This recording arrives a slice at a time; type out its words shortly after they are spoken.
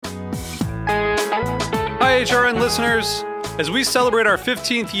HRN listeners. As we celebrate our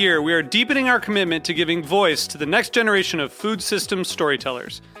 15th year, we are deepening our commitment to giving voice to the next generation of food systems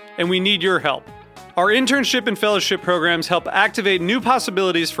storytellers, and we need your help. Our internship and fellowship programs help activate new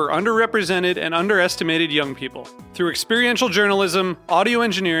possibilities for underrepresented and underestimated young people through experiential journalism, audio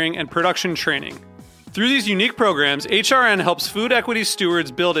engineering, and production training. Through these unique programs, HRN helps food equity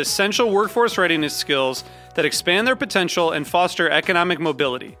stewards build essential workforce readiness skills that expand their potential and foster economic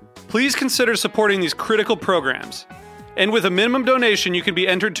mobility. Please consider supporting these critical programs. And with a minimum donation, you can be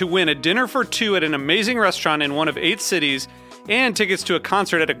entered to win a dinner for two at an amazing restaurant in one of 8 cities and tickets to a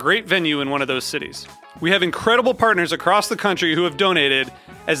concert at a great venue in one of those cities. We have incredible partners across the country who have donated,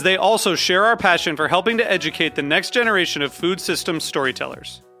 as they also share our passion for helping to educate the next generation of food systems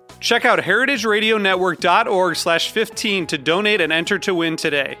storytellers. Check out heritageradionetwork.org/15 to donate and enter to win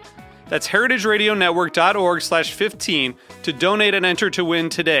today. That's heritageradionetwork.org/15 to donate and enter to win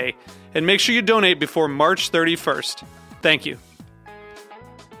today. And make sure you donate before March 31st. Thank you.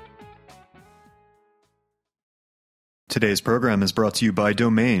 Today's program is brought to you by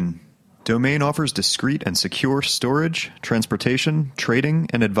Domain. Domain offers discreet and secure storage, transportation, trading,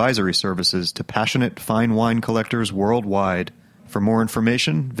 and advisory services to passionate fine wine collectors worldwide. For more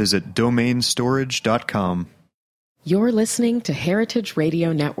information, visit domainstorage.com. You're listening to Heritage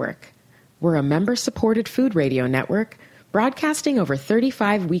Radio Network. We're a member-supported food radio network broadcasting over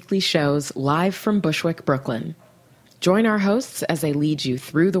 35 weekly shows live from Bushwick, Brooklyn. Join our hosts as they lead you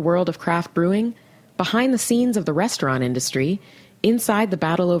through the world of craft brewing, behind the scenes of the restaurant industry, inside the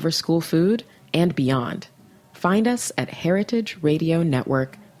battle over school food, and beyond. Find us at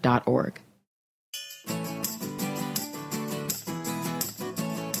heritageradionetwork.org.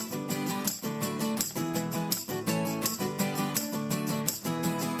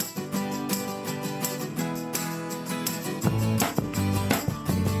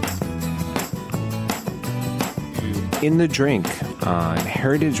 In the Drink on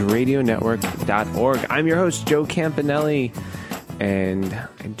heritageradionetwork.org. I'm your host, Joe Campanale, and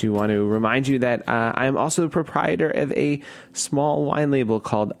I do want to remind you that I am also the proprietor of a small wine label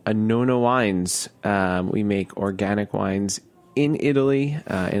called Annona Wines. We make organic wines in Italy,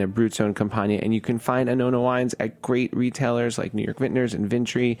 in a Brutto Campagna, and you can find Annona Wines at great retailers like New York Vintners and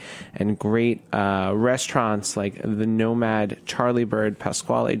Vintry, and great restaurants like The Nomad, Charlie Bird,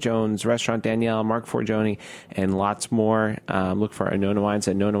 Pasquale Jones, Restaurant Danielle, Mark Forgione, and lots more. Look for Annona Wines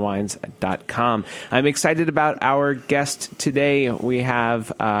at annonawines.com. I'm excited about our guest today. We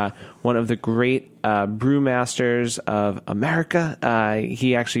have one of the great brewmasters of America.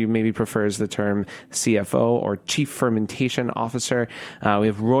 He actually maybe prefers the term CFO or Chief Fermentation Officer. We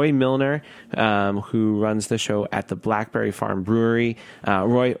have Roy Milner, who runs the show at the Blackberry Farm Brewery.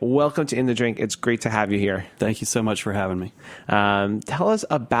 Roy, welcome to In the Drink. It's great to have you here. Thank you so much for having me. Tell us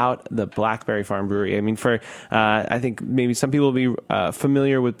about the Blackberry Farm Brewery. I mean, I think maybe some people will be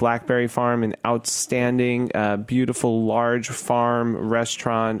familiar with Blackberry Farm, an outstanding, beautiful, large farm,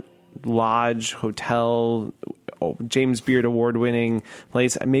 restaurant, lodge, hotel, James Beard award-winning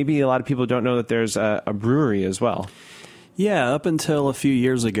place. Maybe a lot of people don't know that there's a brewery as well. Yeah, up until a few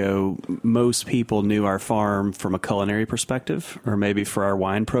years ago, most people knew our farm from a culinary perspective, or maybe for our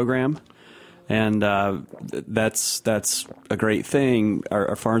wine program. And that's a great thing.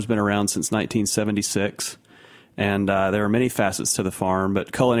 Our farm's been around since 1976. And there are many facets to the farm,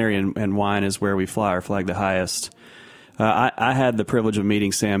 but culinary and wine is where we fly our flag the highest. I had the privilege of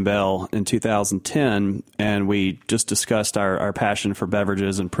meeting Sam Bell in 2010, and we just discussed our passion for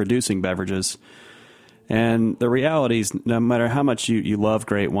beverages and producing beverages. And the reality is, no matter how much you love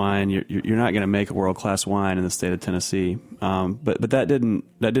great wine, you're not going to make a world-class wine in the state of Tennessee. But that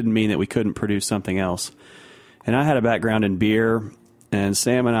didn't mean that we couldn't produce something else. And I had a background in beer, and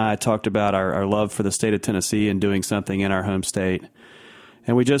Sam and I talked about our love for the state of Tennessee and doing something in our home state.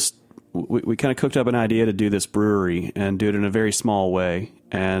 And we kind of cooked up an idea to do this brewery and do it in a very small way.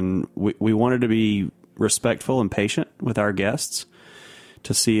 And we wanted to be respectful and patient with our guests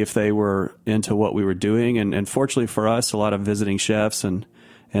to see if they were into what we were doing. And fortunately for us, a lot of visiting chefs and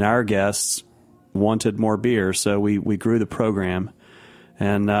our guests wanted more beer. So we grew the program.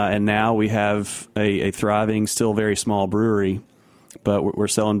 And now we have a thriving, still very small brewery, but we're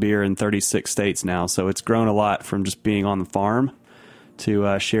selling beer in 36 states now. So it's grown a lot from just being on the farm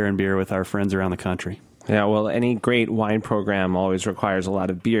to sharing beer with our friends around the country. Yeah, well, any great wine program always requires a lot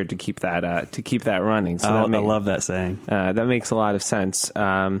of beer to keep that running. So I love that saying. That makes a lot of sense.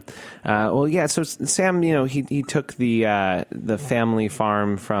 Well, yeah. So Sam, he took the family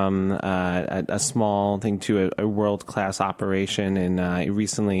farm from a small thing to a world-class operation, and he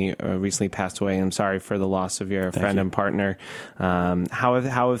recently passed away. I'm sorry for the loss of your friend and partner. How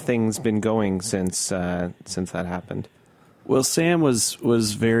have things been going since that happened? Well, Sam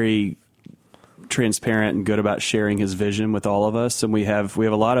was very transparent and good about sharing his vision with all of us, and we have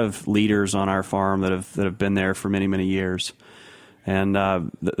a lot of leaders on our farm that have been there for many years. And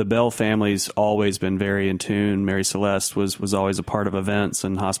the Bell family's always been very in tune. Mary Celeste was always a part of events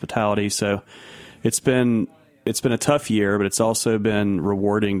and hospitality. So it's been a tough year, but it's also been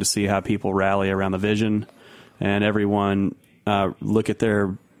rewarding to see how people rally around the vision and everyone look at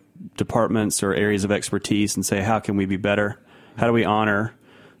their departments or areas of expertise and say, how can we be better? How do we honor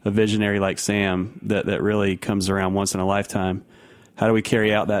a visionary like Sam that really comes around once in a lifetime? How do we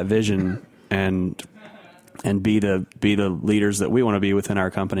carry out that vision and be the leaders that we want to be within our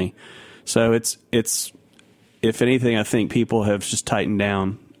company? So it's if anything, I think people have just tightened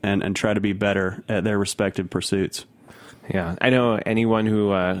down and try to be better at their respective pursuits. Yeah, I know anyone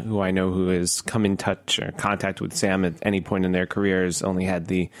who I know who has come in touch or contact with Sam at any point in their careers only had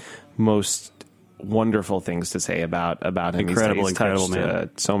the most wonderful things to say about him. Incredible He's touched, man.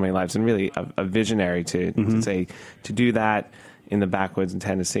 So many lives, and really a visionary to say to do that in the backwoods in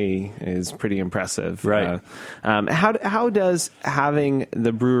Tennessee is pretty impressive. Right. How does having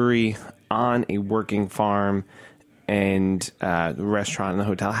the brewery on a working farm and the restaurant and the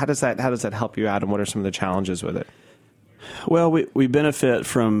hotel, how does that help you out, and what are some of the challenges with it? Well, we benefit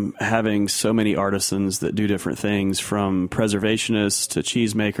from having so many artisans that do different things, from preservationists to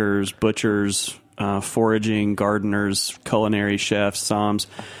cheesemakers, butchers, foraging, gardeners, culinary chefs, somms.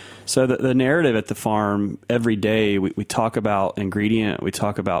 So the narrative at the farm, every day we talk about ingredient, we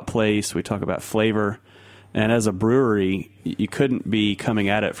talk about place, we talk about flavor. And as a brewery, you couldn't be coming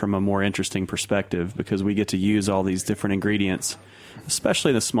at it from a more interesting perspective, because we get to use all these different ingredients,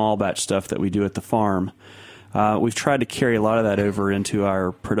 especially the small batch stuff that we do at the farm. We've tried to carry a lot of that over into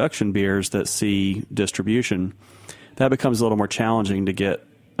our production beers that see distribution. That becomes a little more challenging to get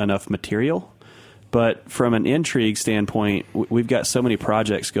enough material. But from an intrigue standpoint, we've got so many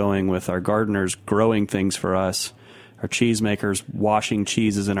projects going with our gardeners growing things for us, our cheesemakers washing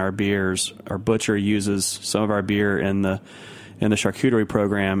cheeses in our beers, our butcher uses some of our beer in the charcuterie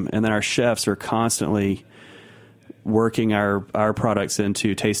program, and then our chefs are constantly working our products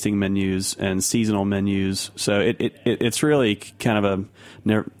into tasting menus and seasonal menus. So it's really kind of a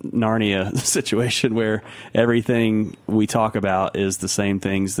Narnia situation where everything we talk about is the same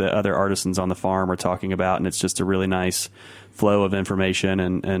things that other artisans on the farm are talking about, and it's just a really nice flow of information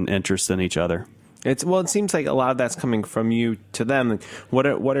and interest in each other. It seems like a lot of that's coming from you to them. What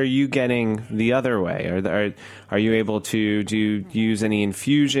are you getting the other way? Are you able to use any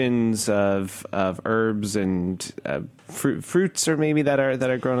infusions of herbs and fruits, or maybe that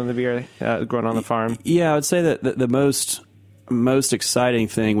are grown on the beer, grown on the farm? Yeah, I would say that the most exciting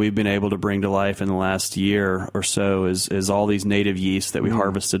thing we've been able to bring to life in the last year or so is all these native yeast that we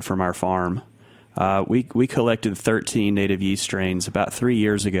harvested from our farm. We collected 13 native yeast strains about 3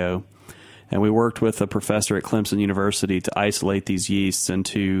 years ago. And we worked with a professor at Clemson University to isolate these yeasts and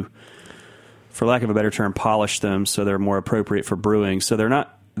to, for lack of a better term, polish them so they're more appropriate for brewing. So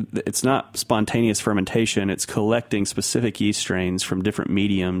it's not spontaneous fermentation. It's collecting specific yeast strains from different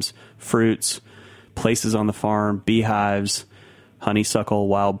mediums, fruits, places on the farm, beehives, honeysuckle,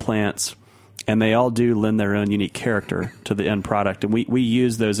 wild plants. And they all do lend their own unique character to the end product. And we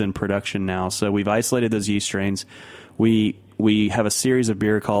use those in production now. So we've isolated those yeast strains. We have a series of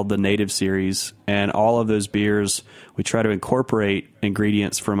beer called the Native Series, and all of those beers, we try to incorporate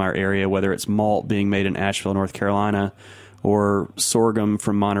ingredients from our area, whether it's malt being made in Asheville, North Carolina, or sorghum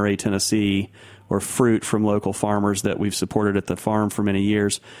from Monterey, Tennessee, or fruit from local farmers that we've supported at the farm for many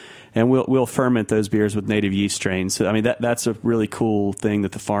years. And we'll ferment those beers with native yeast strains. So, I mean, that's a really cool thing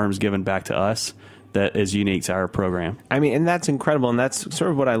that the farm's given back to us that is unique to our program. I mean, and that's incredible, and that's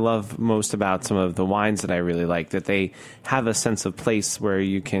sort of what I love most about some of the wines that I really like, that they have a sense of place where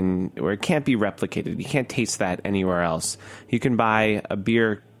it can't be replicated. You can't taste that anywhere else. You can buy a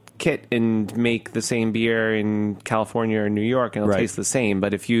beer kit and make the same beer in California or New York, and it'll taste the same.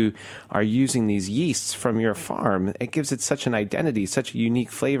 But if you are using these yeasts from your farm, it gives it such an identity, such a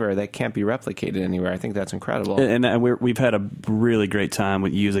unique flavor that can't be replicated anywhere. I think that's incredible. And we've had a really great time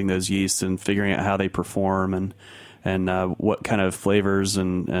with using those yeasts and figuring out how they perform. And what kind of flavors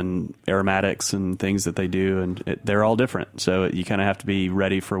and aromatics and things that they do, and they're all different. So you kind of have to be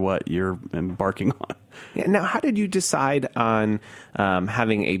ready for what you're embarking on. Yeah, now, how did you decide on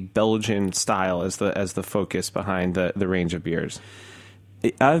having a Belgian style as the focus behind the range of beers?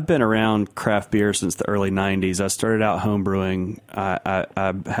 I've been around craft beer since the early 90s. I started out home brewing. I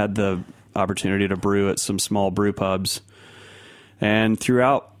had the opportunity to brew at some small brew pubs. And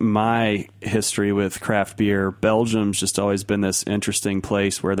throughout my history with craft beer, Belgium's just always been this interesting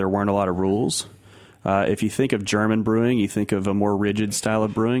place where there weren't a lot of rules. If you think of German brewing, you think of a more rigid style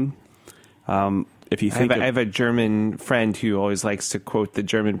of brewing. If you think I have a German friend who always likes to quote the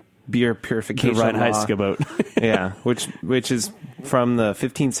German beer purification the law. Reinheitsgebot. Yeah, which is from the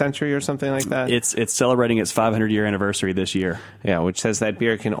 15th century or something like that. It's celebrating its 500-year anniversary this year. Yeah, which says that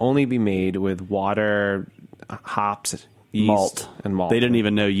beer can only be made with water, hops, yeast, and malt. They didn't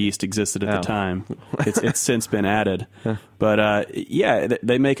even know yeast existed at the time. It's since been added. But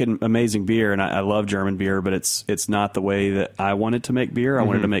they make an amazing beer, and I love German beer, but it's not the way that I wanted to make beer. I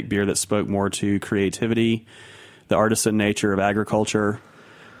wanted to make beer that spoke more to creativity, the artisan nature of agriculture.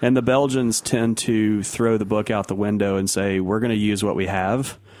 And the Belgians tend to throw the book out the window and say, we're going to use what we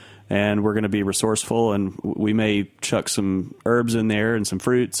have, and we're going to be resourceful, and we may chuck some herbs in there and some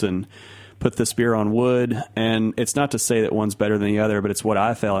fruits and put this beer on wood. And it's not to say that one's better than the other, but it's what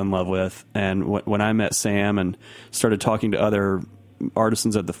I fell in love with. And when I met Sam and started talking to other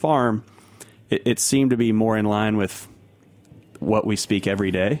artisans at the farm, it seemed to be more in line with what we speak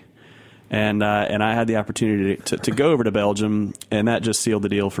every day. And I had the opportunity to go over to Belgium, and that just sealed the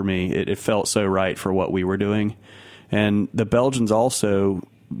deal for me. It felt so right for what we were doing. And the Belgians also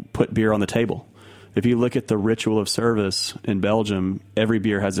put beer on the table. If you look at the ritual of service in Belgium, every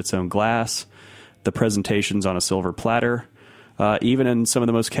beer has its own glass. The presentation's on a silver platter. Even in some of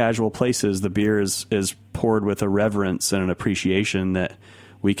the most casual places, the beer is poured with a reverence and an appreciation that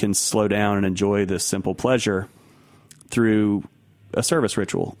we can slow down and enjoy this simple pleasure through a service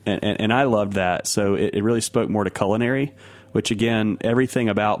ritual. And I loved that. So it really spoke more to culinary, which, again, everything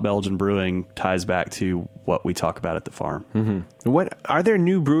about Belgian brewing ties back to what we talk about at the farm. Mm-hmm. What are there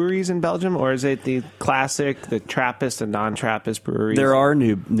new breweries in Belgium, or is it the classic, the Trappist and non-Trappist breweries? There are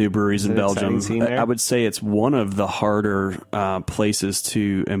new breweries in Belgium. I would say it's one of the harder places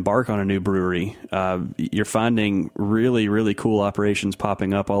to embark on a new brewery. You're finding really, really cool operations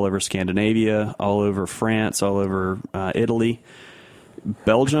popping up all over Scandinavia, all over France, all over Italy.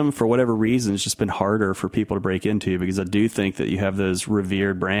 Belgium, for whatever reason, has just been harder for people to break into, because I do think that you have those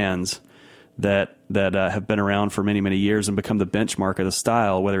revered brands that have been around for many, many years and become the benchmark of the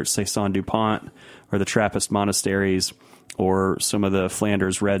style, whether it's Saison DuPont or the Trappist monasteries or some of the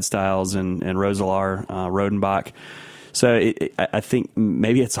Flanders red styles and Roeselare, Rodenbach. So I think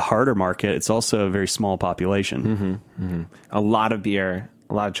maybe it's a harder market. It's also a very small population. Mm-hmm. Mm-hmm. A lot of beer,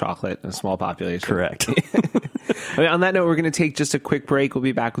 a lot of chocolate, and a small population. Correct. On that note, we're going to take just a quick break. We'll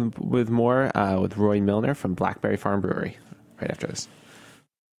be back with more with Roy Milner from Blackberry Farm Brewery right after this.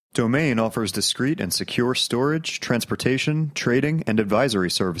 Domain offers discreet and secure storage, transportation, trading, and advisory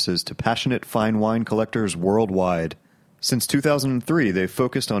services to passionate fine wine collectors worldwide. Since 2003, they've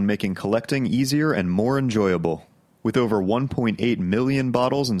focused on making collecting easier and more enjoyable. With over 1.8 million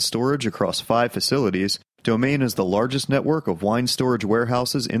bottles in storage across 5 facilities, Domain is the largest network of wine storage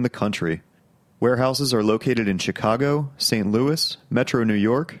warehouses in the country. Warehouses are located in Chicago, St. Louis, Metro New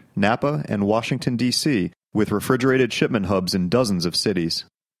York, Napa, and Washington, D.C., with refrigerated shipment hubs in dozens of cities.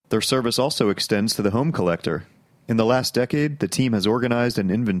 Their service also extends to the home collector. In the last decade, the team has organized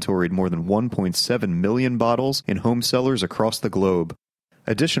and inventoried more than 1.7 million bottles in home cellars across the globe.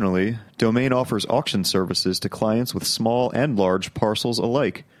 Additionally, Domain offers auction services to clients with small and large parcels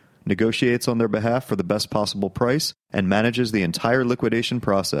alike, negotiates on their behalf for the best possible price, and manages the entire liquidation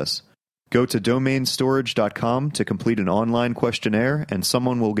process. Go to domainstorage.com to complete an online questionnaire, and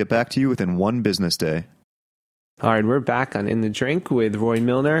someone will get back to you within 1 business day. All right, we're back on In the Drink with Roy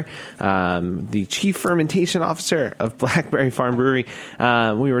Milner, the Chief Fermentation Officer of Blackberry Farm Brewery.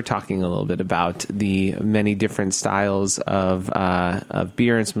 We were talking a little bit about the many different styles of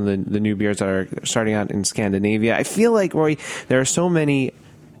beer and some of the new beers that are starting out in Scandinavia. I feel like, Roy, there are so many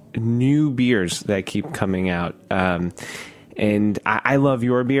new beers that keep coming out. And I love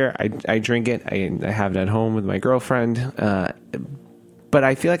your beer. I drink it. I have it at home with my girlfriend. But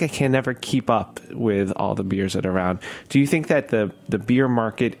I feel like I can never keep up with all the beers that are around. Do you think that the beer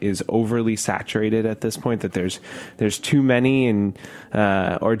market is overly saturated at this point, that there's too many, and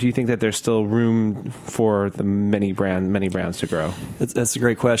or do you think that there's still room for the many brands to grow? That's a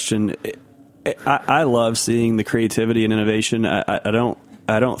great question. I love seeing the creativity and innovation. I don't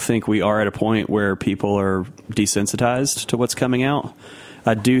I don't think we are at a point where people are desensitized to what's coming out.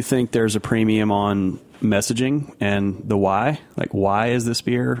 I do think there's a premium on messaging and the why. Like, why is this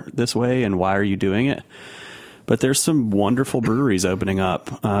beer this way, and why are you doing it? But there's some wonderful breweries opening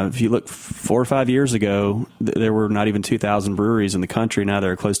up. If you look 4 or 5 years ago, there were not even 2,000 breweries in the country. Now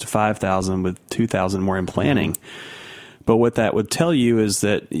there are close to 5,000, with 2,000 more in planning. But what that would tell you is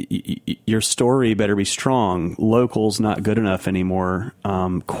that your story better be strong. Local's not good enough anymore.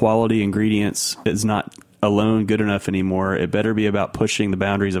 Quality ingredients is not alone good enough anymore. It better be about pushing the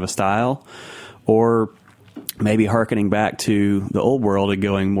boundaries of a style, or maybe hearkening back to the old world and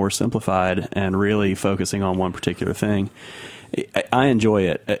going more simplified and really focusing on one particular thing. I enjoy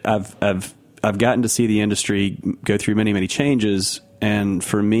it. I've gotten to see the industry go through many, many changes, and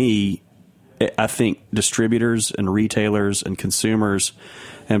for me, I think distributors and retailers and consumers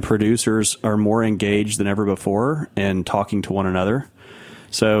and producers are more engaged than ever before in talking to one another.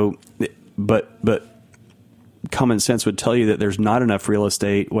 So, but common sense would tell you that there's not enough real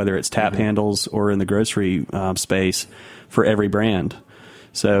estate, whether it's tap handles or in the grocery space, for every brand.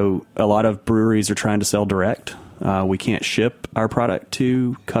 So a lot of breweries are trying to sell direct. We can't ship our product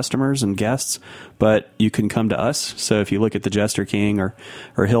to customers and guests, but you can come to us. So if you look at the Jester King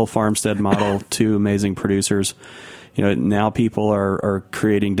or Hill Farmstead model, two amazing producers, now people are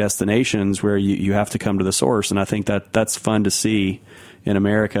creating destinations where you have to come to the source. And I think that's fun to see in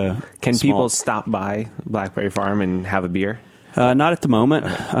America. Can people stop by Blackberry Farm and have a beer? Not at the moment.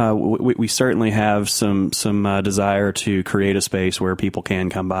 We certainly have some desire to create a space where people can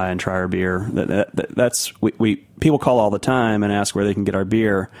come by and try our beer. People call all the time and ask where they can get our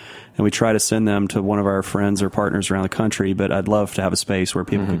beer, and we try to send them to one of our friends or partners around the country. But I'd love to have a space where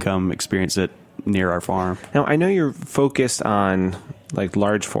people can come experience it near our farm. Now, I know you're focused on like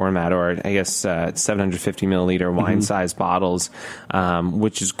large format, or I guess 750 milliliter wine size bottles,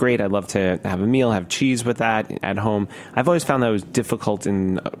 which is great. I'd love to have a meal, have cheese with that at home. I've always found that it was difficult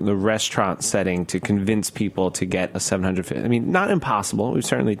in the restaurant setting to convince people to get a 750. I mean, not impossible. We've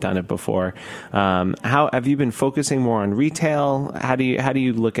certainly done it before. How have you been focusing more on retail? How do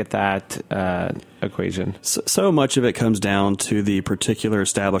you look at that equation? So much of it comes down to the particular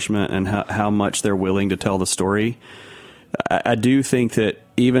establishment and how much they're willing to tell the story. I do think that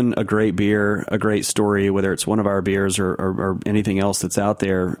even a great beer, a great story, whether it's one of our beers or anything else that's out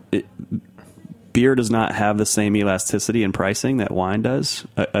there, beer does not have the same elasticity in pricing that wine does.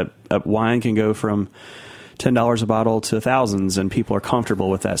 A wine can go from $10 a bottle to thousands, and people are comfortable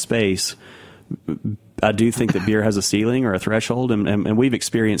with that space. I do think that beer has a ceiling or a threshold, and we've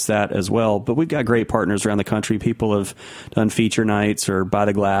experienced that as well. But we've got great partners around the country. People have done feature nights or by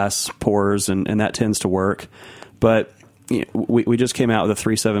the glass pours, and that tends to work. But we just came out with a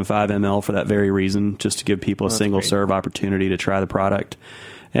 375 ml for that very reason, just to give people a single serve opportunity to try the product.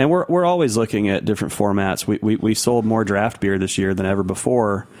 And we're always looking at different formats. We sold more draft beer this year than ever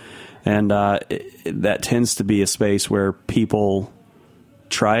before, and that tends to be a space where people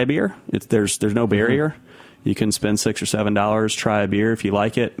try a beer. There's no barrier. You can spend $6 or $7, try a beer. If you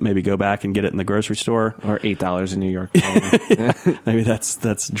like it, maybe go back and get it in the grocery store, or $8 in New York. Maybe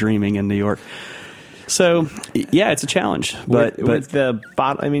that's dreaming in New York. So, yeah, it's a challenge. But with the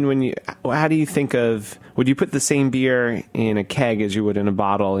bottle, I mean, how do you think of, would you put the same beer in a keg as you would in a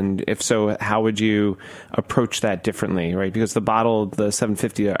bottle? And if so, how would you approach that differently, right? Because the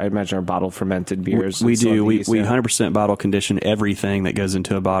 750, I imagine, are bottle fermented beers. We do. We 100% bottle condition everything that goes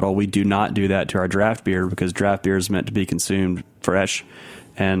into a bottle. We do not do that to our draft beer, because draft beer is meant to be consumed fresh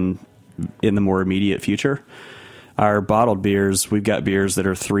and in the more immediate future. Our bottled beers, we've got beers that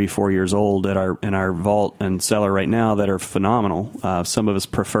are 3-4 years old in our vault and cellar right now that are phenomenal. Some of us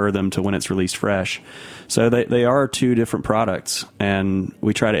prefer them to when it's released fresh. So they are two different products, and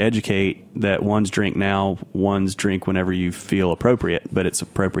we try to educate that one's drink now, one's drink whenever you feel appropriate, but it's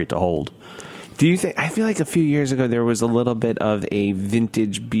appropriate to hold. Do you think? I feel like a few years ago there was a little bit of a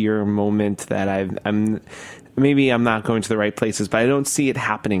vintage beer moment that maybe I'm not going to the right places, but I don't see it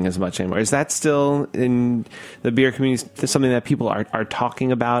happening as much anymore. Is that still in the beer community something that people are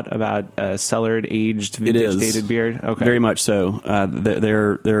talking about cellared, aged, vintage dated beer? Okay, very much so.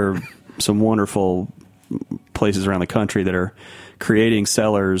 There are some wonderful places around the country that are creating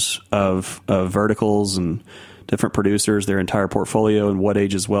cellars of verticals and different producers, their entire portfolio, and what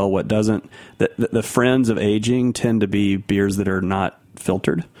ages well, what doesn't. The friends of aging tend to be beers that are not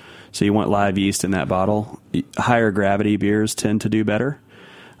filtered. So you want live yeast in that bottle. Higher gravity beers tend to do better.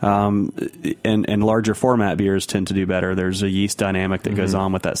 And larger format beers tend to do better. There's a yeast dynamic that goes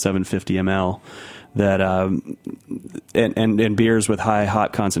on with that 750 ml that, and beers with high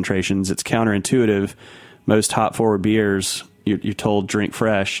hop concentrations, it's counterintuitive. Most hop forward beers, you're told drink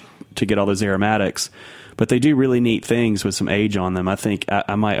fresh to get all those aromatics. But they do really neat things with some age on them. I think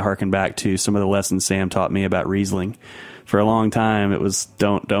I might harken back to some of the lessons Sam taught me about Riesling. For a long time, it was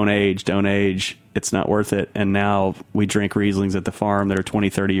don't age. It's not worth it. And now we drink Rieslings at the farm that are 20,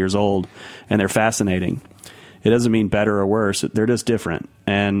 30 years old, and they're fascinating. It doesn't mean better or worse. They're just different.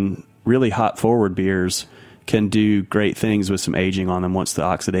 And really hop forward beers can do great things with some aging on them once the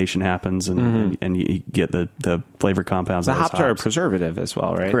oxidation happens and you get the flavor compounds. The hops are a preservative as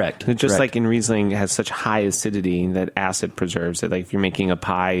well, right? Correct. Just like in Riesling, it has such high acidity that acid preserves it. Like if you're making a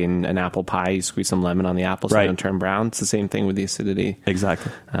pie and an apple pie, you squeeze some lemon on the apple so they don't turn brown. It's the same thing with the acidity.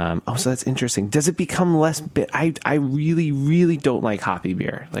 Exactly. So that's interesting. Does it become less I really, really don't like hoppy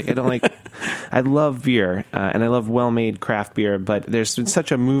beer. Like I don't like. I love beer and I love well-made craft beer, but there's been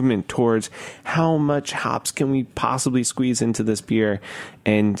such a movement towards how much hops can we possibly squeeze into this beer,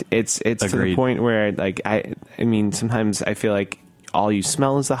 and it's to the point where like I mean sometimes I feel like all you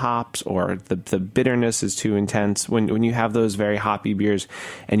smell is the hops, or the bitterness is too intense. When you have those very hoppy beers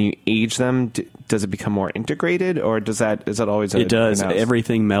and you age them, does it become more integrated, or is that always? It does.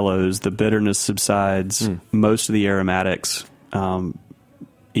 Everything mellows. The bitterness subsides. Most of the aromatics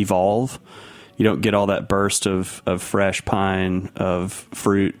evolve. You don't get all that burst of fresh pine, of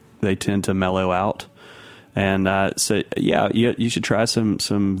fruit. They tend to mellow out. And so, yeah, you should try some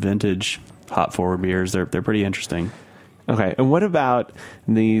vintage hop forward beers. They're pretty interesting. Okay, and what about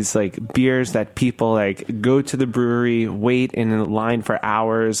these like beers that people like go to the brewery, wait in a line for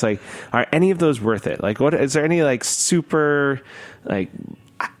hours? Like, are any of those worth it? Like, what is there any like super like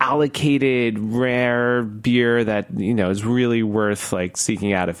allocated rare beer that is really worth like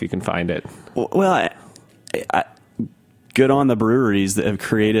seeking out if you can find it? Well, I good on the breweries that have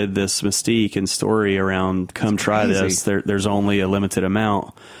created this mystique and story around come try this. There's only a limited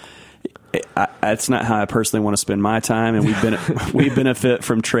amount. That's not how I personally want to spend my time, and we benefit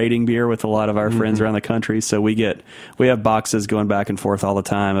from trading beer with a lot of our friends around the country. So we have boxes going back and forth all the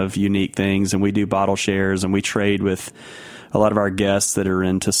time of unique things, and we do bottle shares, and we trade with a lot of our guests that are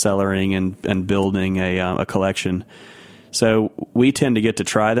into cellaring and building a collection. So we tend to get to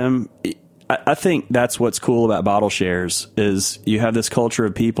try them. I think that's what's cool about bottle shares is you have this culture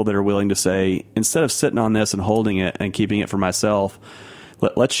of people that are willing to say, instead of sitting on this and holding it and keeping it for myself,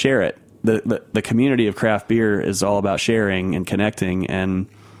 let's share it. The community of craft beer is all about sharing and connecting, and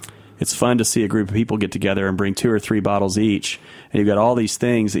it's fun to see a group of people get together and bring 2 or 3 bottles each, and you've got all these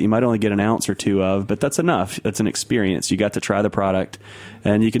things that you might only get an ounce or 2 of, but that's enough. That's an experience. You got to try the product,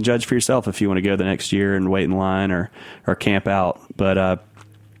 and you can judge for yourself if you want to go the next year and wait in line or camp out. But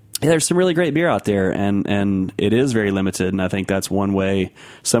there's some really great beer out there, and it is very limited, and I think that's one way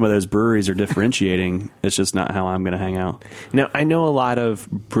some of those breweries are differentiating. It's just not how I'm going to hang out. Now, I know a lot of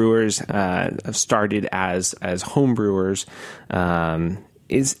brewers have started as home brewers.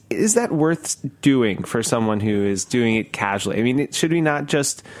 Is that worth doing for someone who is doing it casually? I mean, should we not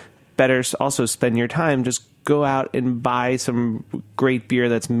just better also spend your time, just go out and buy some great beer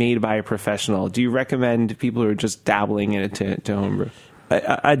that's made by a professional? Do you recommend people who are just dabbling in it to homebrew?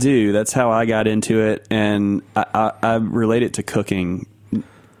 I do. That's how I got into it, and I relate it to cooking.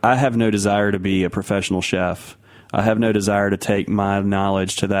 I have no desire to be a professional chef. I have no desire to take my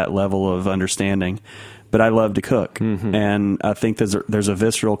knowledge to that level of understanding, but I love to cook, and I think there's a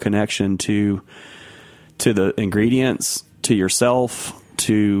visceral connection to the ingredients, to yourself,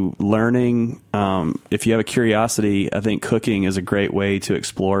 to learning. If you have a curiosity, I think cooking is a great way to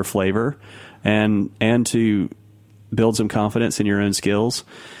explore flavor and to build some confidence in your own skills.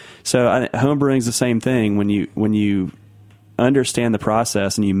 So homebrewing is the same thing. When you understand the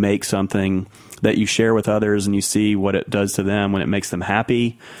process and you make something that you share with others and you see what it does to them, when it makes them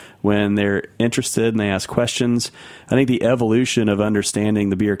happy, when they're interested and they ask questions. I think the evolution of understanding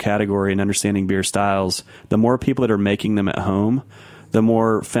the beer category and understanding beer styles, the more people that are making them at home, the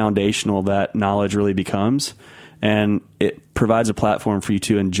more foundational that knowledge really becomes. And it provides a platform for you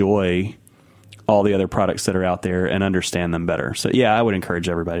to enjoy all the other products that are out there and understand them better. So yeah, I would encourage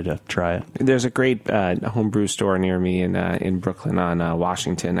everybody to try it. There's a great homebrew store near me in Brooklyn on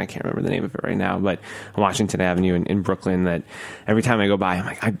Washington. I can't remember the name of it right now, but Washington Avenue in Brooklyn, that every time I go by, I'm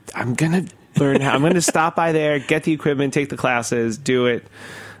like, I'm going to learn how. I'm going to stop by there, get the equipment, take the classes, do it.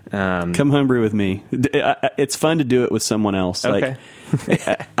 Come homebrew with me. It's fun to do it with someone else. Okay.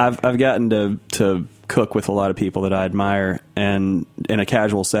 Like I've gotten to cook with a lot of people that I admire, and in a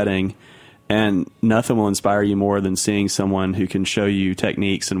casual setting, and nothing will inspire you more than seeing someone who can show you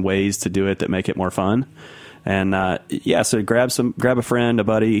techniques and ways to do it that make it more fun. And so grab a friend, a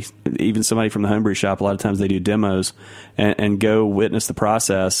buddy, even somebody from the homebrew shop. A lot of times they do demos, and go witness the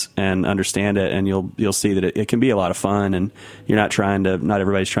process and understand it, and you'll see that it can be a lot of fun. And not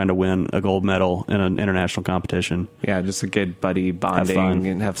everybody's trying to win a gold medal in an international competition. Yeah, just a good buddy bonding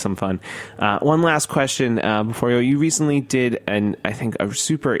and have some fun. One last question before you recently did I think a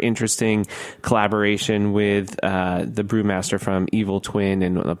super interesting collaboration with the brewmaster from Evil Twin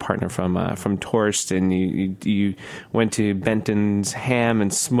and a partner from Torst, and you went to Benton's Ham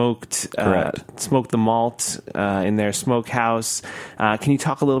and smoked the malt in their smokehouse. Can you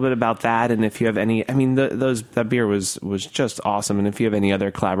talk a little bit about that? And if you have any, that beer was just awesome. And if you have any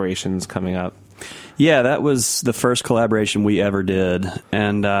other collaborations coming up. Yeah, that was the first collaboration we ever did.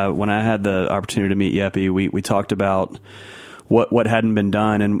 And when I had the opportunity to meet Yeppy, we talked about what hadn't been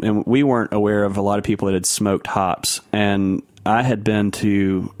done, and we weren't aware of a lot of people that had smoked hops. And I had been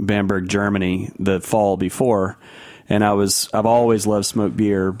to Bamberg, Germany the fall before, and I've always loved smoked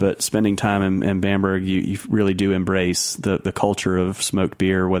beer, but spending time in Bamberg, you really do embrace the culture of smoked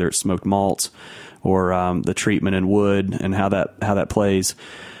beer, whether it's smoked malts or the treatment in wood and how that plays.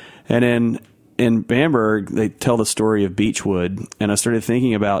 And in Bamberg, they tell the story of beechwood, and I started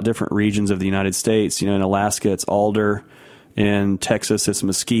thinking about different regions of the United States. In Alaska, it's alder. In Texas, it's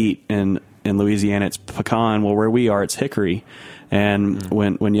mesquite. And in Louisiana, it's pecan. Well, where we are, it's hickory. And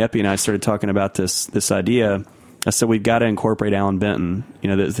when Yeppy and I started talking about this idea, I said, we've got to incorporate Alan Benton.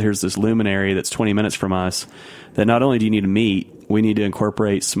 There's this luminary that's 20 minutes from us that not only do you need to meet, we need to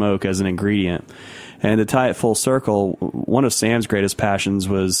incorporate smoke as an ingredient. And to tie it full circle, one of Sam's greatest passions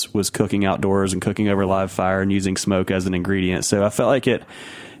was cooking outdoors and cooking over live fire and using smoke as an ingredient. So I felt like it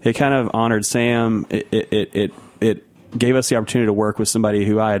kind of honored Sam. It gave us the opportunity to work with somebody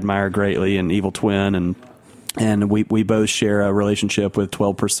who I admire greatly, in Evil Twin, and we both share a relationship with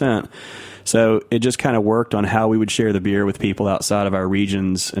 12%. So it just kind of worked on how we would share the beer with people outside of our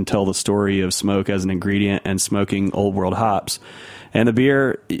regions and tell the story of smoke as an ingredient and smoking old world hops. And the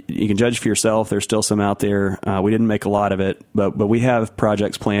beer, you can judge for yourself. There's still some out there. We didn't make a lot of it, but we have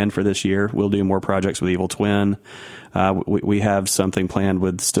projects planned for this year. We'll do more projects with Evil Twin. We have something planned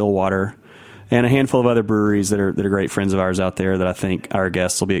with Stillwater, and a handful of other breweries that are great friends of ours out there that I think our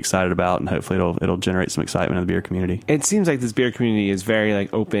guests will be excited about, and hopefully it'll generate some excitement in the beer community. It seems like this beer community is very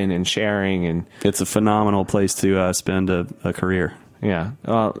open and sharing, and it's a phenomenal place to spend a career. Yeah,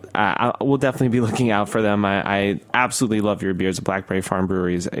 well, I will definitely be looking out for them. I absolutely love your beers. The Blackberry Farm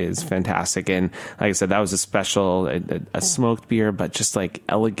Brewery is fantastic, and like I said, that was a smoked beer, but just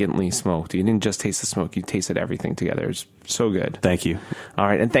elegantly smoked. You didn't just taste the smoke; you tasted everything together. It's so good. Thank you. All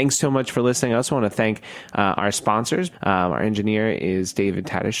right, and thanks so much for listening. I also want to thank our sponsors. Our engineer is David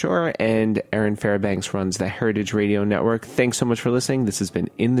Tadashore, and Aaron Fairbanks runs the Heritage Radio Network. Thanks so much for listening. This has been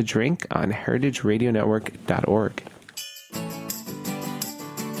In the Drink on heritageradionetwork.org.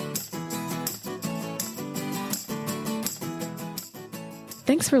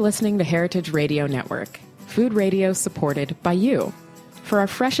 Thanks for listening to Heritage Radio Network, food radio supported by you. For our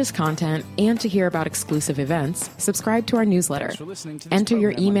freshest content and to hear about exclusive events, subscribe to our newsletter. Enter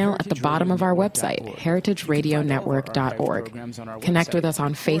your email at the bottom of our website, heritageradionetwork.org. Connect with us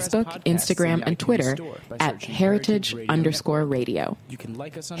on Facebook, Instagram, and Twitter at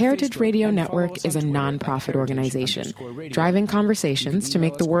heritage_radio. Heritage Radio Network is a nonprofit organization driving conversations to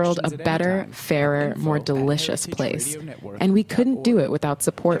make the world a better, fairer, more delicious place. And we couldn't do it without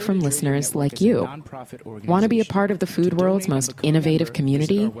support from listeners like you. Want to be a part of the food world's most innovative community?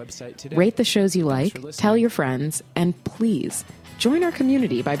 Rate the shows you like, tell your friends, and please join our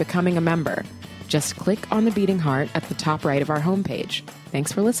community by becoming a member. Just click on the beating heart at the top right of our homepage.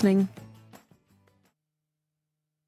 Thanks for listening.